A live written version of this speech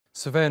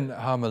Sven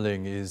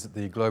Harmeling is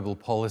the Global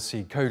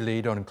Policy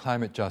Co-Lead on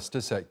Climate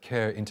Justice at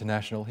CARE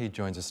International. He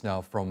joins us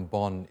now from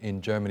Bonn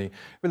in Germany.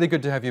 Really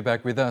good to have you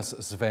back with us,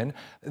 Sven.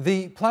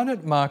 The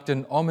planet marked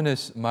an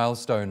ominous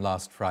milestone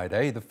last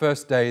Friday, the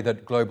first day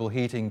that global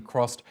heating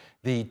crossed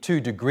the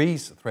 2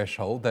 degrees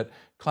threshold that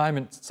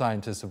climate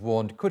scientists have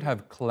warned could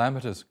have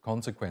calamitous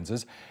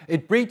consequences.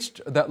 It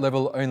breached that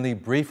level only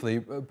briefly,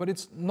 but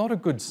it's not a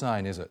good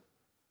sign, is it?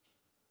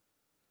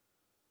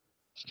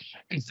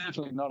 It's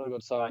definitely not a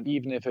good sign,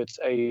 even if it's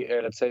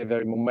let's say, a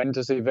very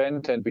momentous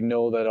event. And we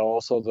know that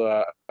also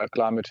the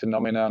climate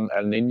phenomenon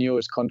El Nino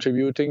is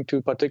contributing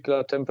to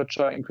particular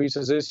temperature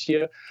increases this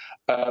year.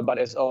 But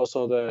as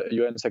also the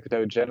UN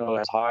Secretary General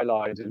has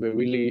highlighted, we're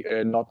really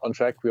not on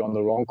track. We're on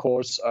the wrong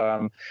course.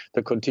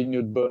 The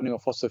continued burning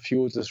of fossil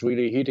fuels is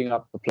really heating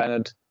up the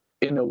planet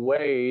in a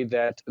way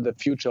that the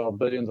future of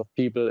billions of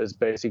people is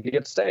basically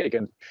at stake.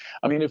 And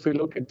I mean, if we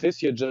look at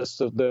this year, just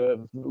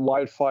the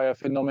wildfire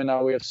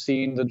phenomena we have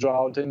seen, the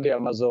drought in the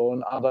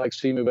Amazon, other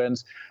extreme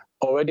events,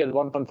 already at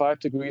 1.5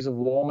 degrees of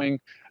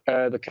warming,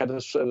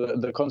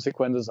 the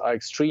consequences are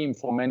extreme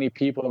for many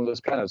people on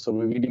this planet. So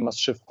we really must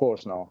shift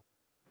course now.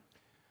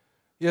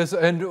 Yes,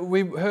 and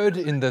we heard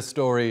in the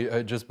story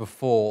just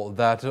before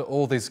that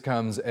all this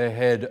comes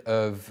ahead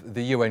of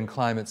the UN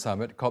Climate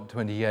Summit,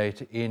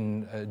 COP28,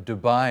 in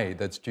Dubai,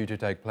 that's due to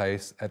take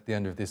place at the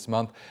end of this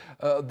month.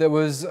 There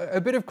was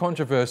a bit of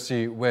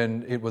controversy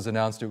when it was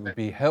announced it would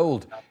be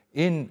held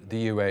in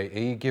the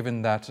UAE,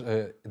 given that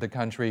the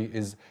country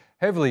is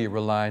heavily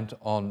reliant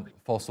on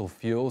fossil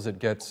fuels. It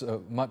gets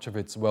much of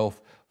its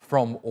wealth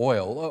from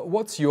oil.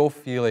 What's your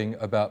feeling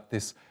about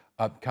this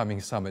upcoming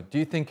summit? Do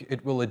you think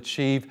it will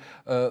achieve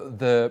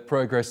the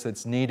progress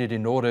that's needed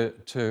in order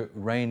to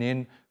rein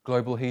in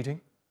global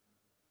heating?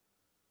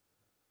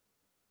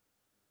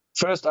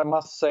 First, I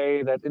must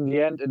say that in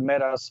the end, it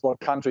matters what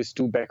countries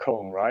do back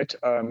home, right?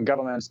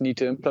 Governments need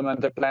to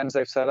implement the plans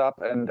they've set up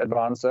and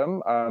advance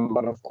them.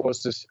 But of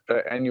course, this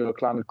annual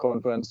climate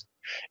conference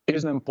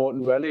is an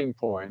important rallying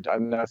point.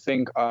 And I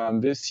think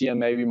this year,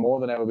 maybe more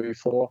than ever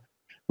before,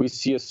 we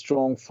see a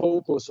strong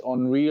focus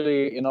on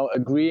really,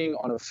 agreeing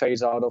on a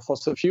phase out of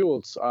fossil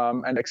fuels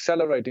and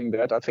accelerating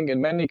that. I think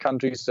in many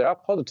countries there are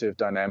positive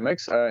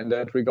dynamics in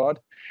that regard.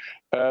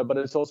 But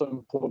it's also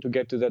important to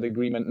get to that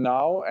agreement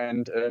now.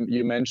 And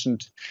you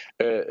mentioned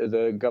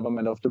the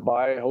government of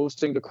Dubai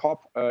hosting the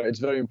COP. It's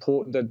very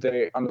important that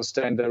they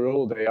understand their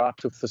role. They are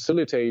to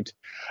facilitate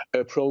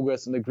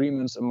progress and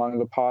agreements among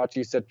the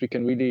parties that we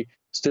can really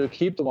still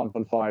keep the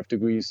 1.5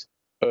 degrees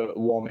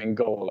warming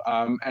goal.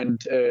 And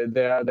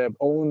their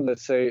own,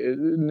 let's say,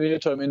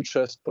 near-term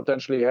interests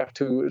potentially have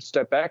to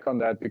step back on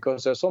that,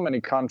 because there are so many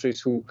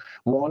countries who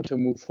want to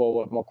move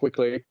forward more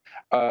quickly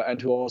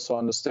and who also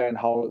understand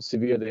how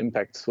severe the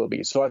impacts will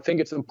be. So I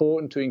think it's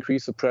important to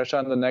increase the pressure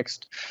in the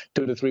next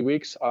 2 to 3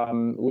 weeks.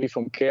 We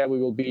from CARE, we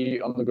will be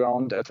on the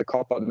ground at the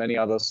COP, and many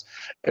others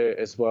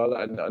as well,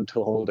 and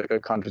to hold the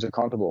countries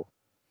accountable.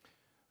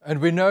 And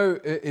we know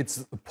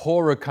it's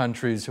poorer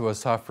countries who are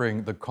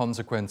suffering the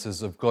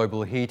consequences of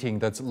global heating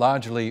that's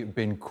largely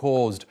been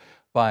caused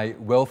by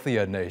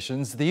wealthier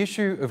nations. The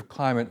issue of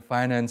climate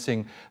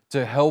financing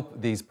to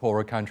help these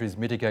poorer countries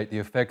mitigate the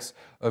effects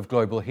of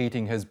global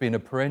heating has been a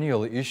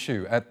perennial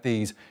issue at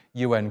these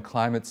UN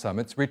climate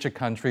summits. Richer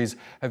countries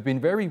have been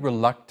very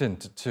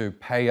reluctant to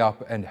pay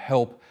up and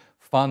help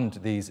fund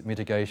these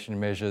mitigation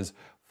measures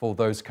for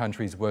those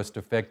countries worst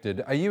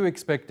affected. Are you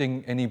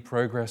expecting any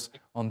progress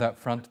on that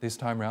front this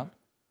time round?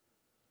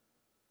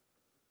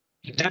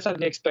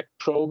 Definitely expect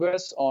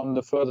progress on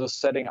the further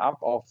setting up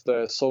of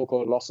the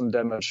so-called loss and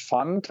damage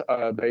fund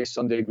based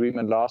on the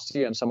agreement last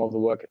year and some of the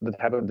work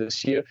that happened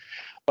this year.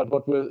 But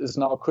what is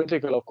now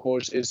critical, of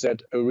course, is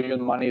that real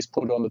money is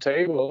put on the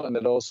table, and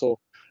that also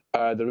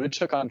the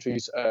richer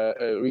countries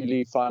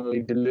really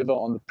finally deliver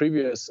on the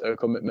previous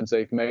commitments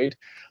they've made.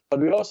 But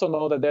we also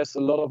know that there's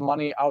a lot of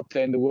money out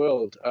there in the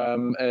world.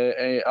 The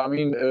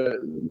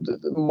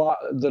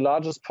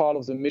largest part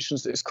of the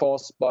emissions is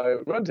caused by a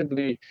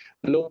relatively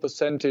low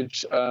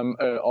percentage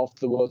of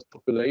the world's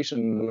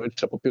population,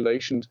 richer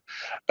populations.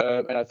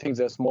 And I think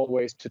there's more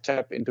ways to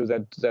tap into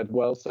that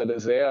wealth that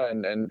is there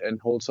and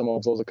hold some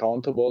of those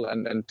accountable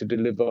and to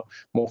deliver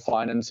more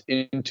finance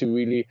into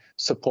really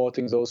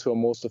supporting those who are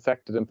most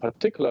affected, in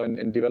particular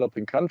in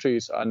developing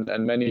countries and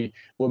many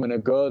women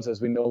and girls, as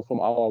we know from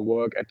our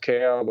work at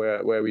CARE,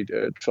 where we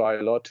try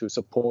a lot to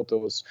support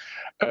those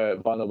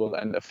vulnerable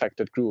and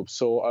affected groups.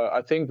 So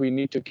I think we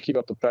need to keep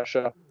up the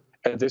pressure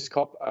at this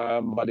COP,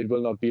 but it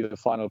will not be the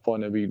final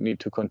point, and we need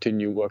to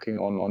continue working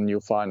on new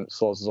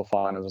sources of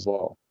finance as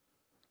well.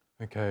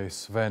 Okay,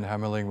 Sven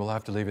Harmeling, we'll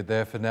have to leave it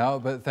there for now,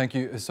 but thank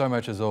you so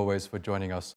much as always for joining us